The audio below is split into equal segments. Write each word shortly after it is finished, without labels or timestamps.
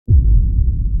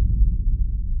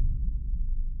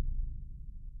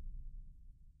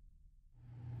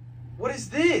What is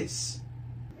this?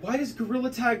 Why does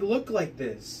Gorilla Tag look like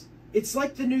this? It's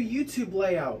like the new YouTube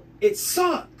layout. It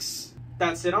sucks!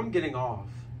 That's it, I'm getting off.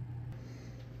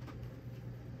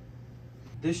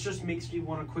 This just makes me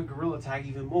want to quit Gorilla Tag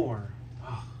even more.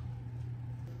 Ugh.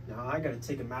 Now I gotta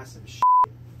take a massive shit.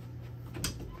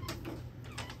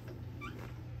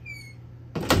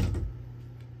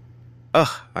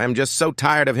 Ugh, I'm just so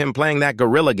tired of him playing that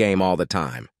gorilla game all the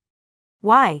time.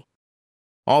 Why?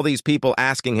 All these people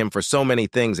asking him for so many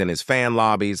things in his fan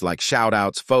lobbies, like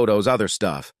shout-outs, photos, other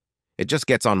stuff. It just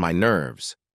gets on my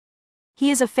nerves.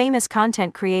 He is a famous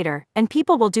content creator, and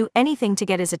people will do anything to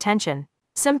get his attention.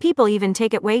 Some people even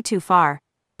take it way too far.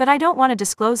 But I don't want to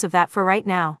disclose of that for right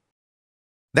now.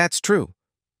 That's true.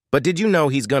 But did you know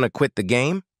he's gonna quit the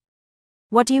game?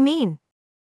 What do you mean?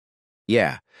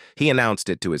 Yeah, he announced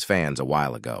it to his fans a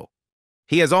while ago.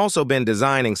 He has also been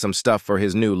designing some stuff for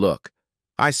his new look.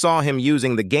 I saw him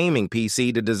using the gaming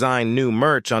PC to design new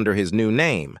merch under his new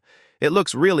name. It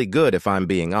looks really good if I'm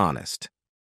being honest.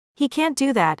 He can't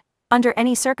do that, under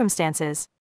any circumstances.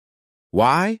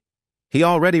 Why? He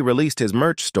already released his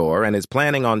merch store and is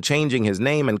planning on changing his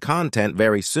name and content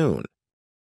very soon.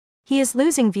 He is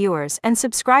losing viewers and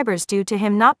subscribers due to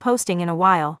him not posting in a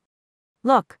while.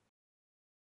 Look.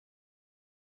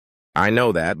 I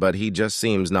know that, but he just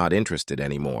seems not interested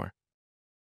anymore.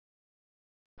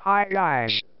 Hi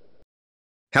guys.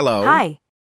 Hello? Hi.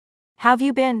 How've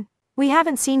you been? We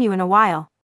haven't seen you in a while.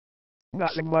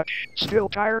 Nothing much. Still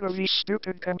tired of these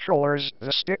stupid controllers.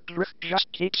 The stick drift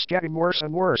just keeps getting worse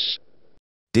and worse.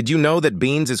 Did you know that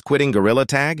Beans is quitting Gorilla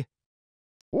Tag?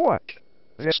 What?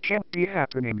 This can't be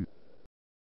happening.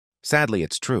 Sadly,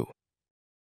 it's true.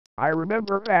 I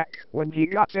remember back when he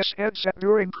got this headset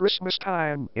during Christmas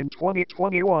time in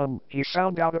 2021. He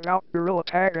found out about Gorilla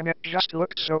Tag and it just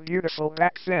looked so beautiful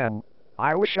back then.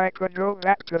 I wish I could go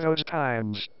back to those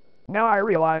times. Now I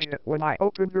realize that when I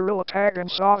opened Gorilla Tag and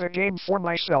saw the game for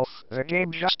myself, the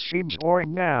game just seems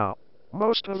boring now.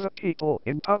 Most of the people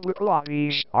in public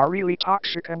lobbies are really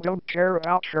toxic and don't care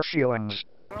about your feelings.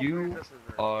 You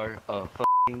are a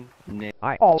f***ing n***.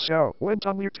 I also went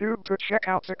on YouTube to check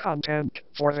out the content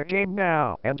for the game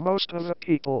now, and most of the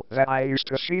people that I used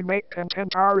to see make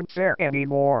content aren't there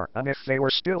anymore, and if they were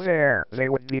still there, they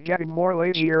would be getting more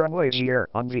lazier and lazier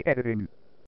on the editing.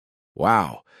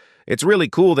 Wow. It's really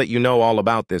cool that you know all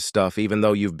about this stuff even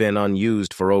though you've been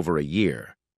unused for over a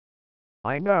year.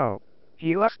 I know.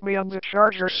 He left me on the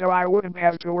charger so I wouldn't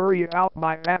have to worry about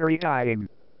my battery dying.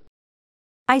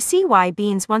 I see why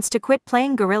Beans wants to quit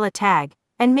playing Gorilla Tag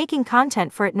and making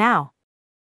content for it now.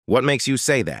 What makes you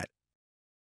say that?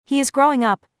 He is growing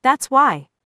up, that's why.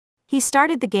 He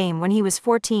started the game when he was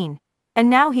 14, and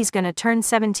now he's gonna turn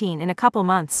 17 in a couple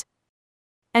months.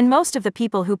 And most of the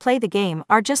people who play the game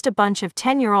are just a bunch of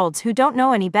 10-year-olds who don't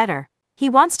know any better. He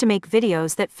wants to make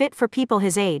videos that fit for people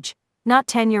his age, not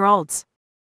 10-year-olds.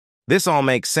 This all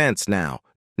makes sense now.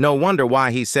 No wonder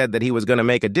why he said that he was going to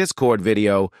make a Discord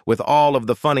video with all of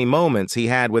the funny moments he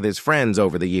had with his friends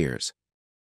over the years.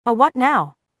 What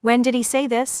now? When did he say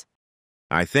this?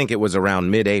 I think it was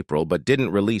around mid-April, but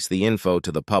didn't release the info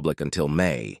to the public until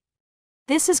May.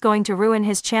 This is going to ruin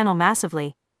his channel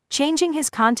massively. Changing his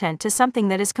content to something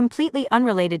that is completely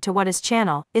unrelated to what his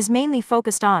channel is mainly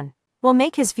focused on will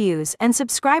make his views and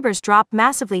subscribers drop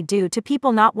massively due to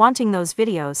people not wanting those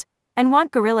videos and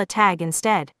want Gorilla Tag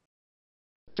instead.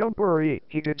 Don't worry,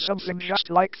 he did something just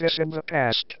like this in the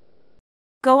past.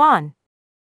 Go on.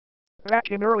 Back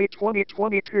in early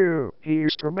 2022, he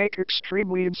used to make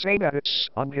extremely insane edits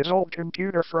on his old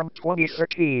computer from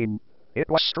 2013. It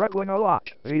was struggling a lot.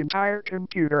 The entire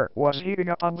computer was heating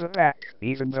up on the back,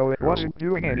 even though it wasn't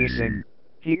doing anything.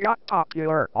 He got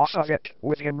popular off of it,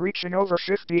 with him reaching over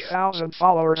 50,000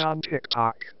 followers on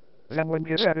TikTok. Then when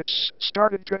his edits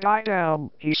started to die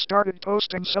down, he started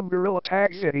posting some Gorilla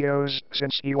Tag videos,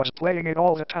 since he was playing it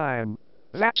all the time.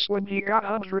 That's when he got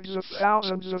hundreds of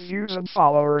thousands of views and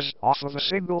followers off of a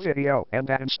single video, and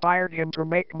that inspired him to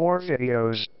make more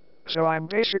videos. So I'm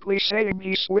basically saying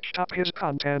he switched up his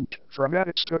content from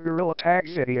edits to Gorilla Tag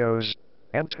videos.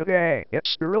 And today,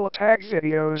 it's Gorilla Tag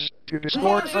videos, to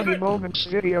Discord funny moments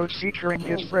videos featuring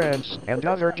his friends, and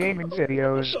other gaming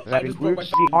videos that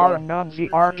includes VR and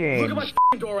non-VR games.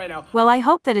 Well, I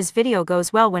hope that his video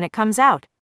goes well when it comes out.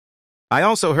 I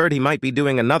also heard he might be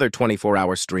doing another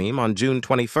 24-hour stream on June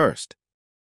 21st.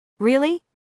 Really?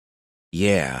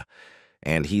 Yeah,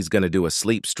 and he's gonna do a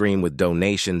sleep stream with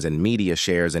donations and media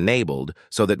shares enabled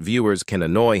so that viewers can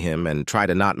annoy him and try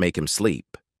to not make him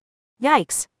sleep.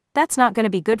 Yikes. That's not gonna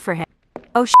be good for him.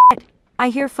 Oh shit, I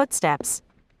hear footsteps.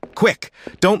 Quick,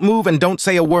 don't move and don't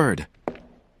say a word.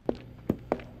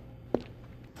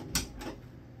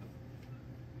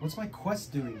 What's my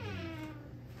quest doing here?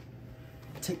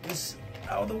 Take this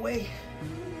out of the way.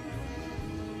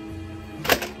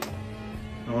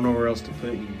 I don't know where else to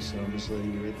put you, so I'm just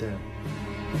letting you right there.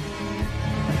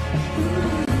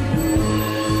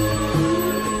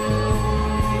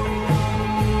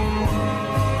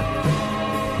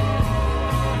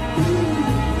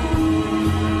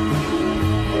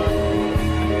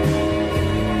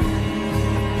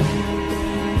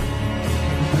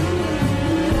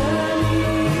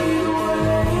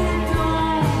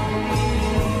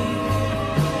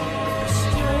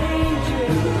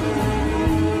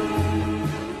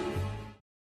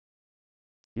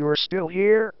 You're still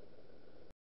here?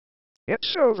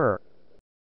 It's over.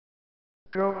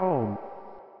 Go home.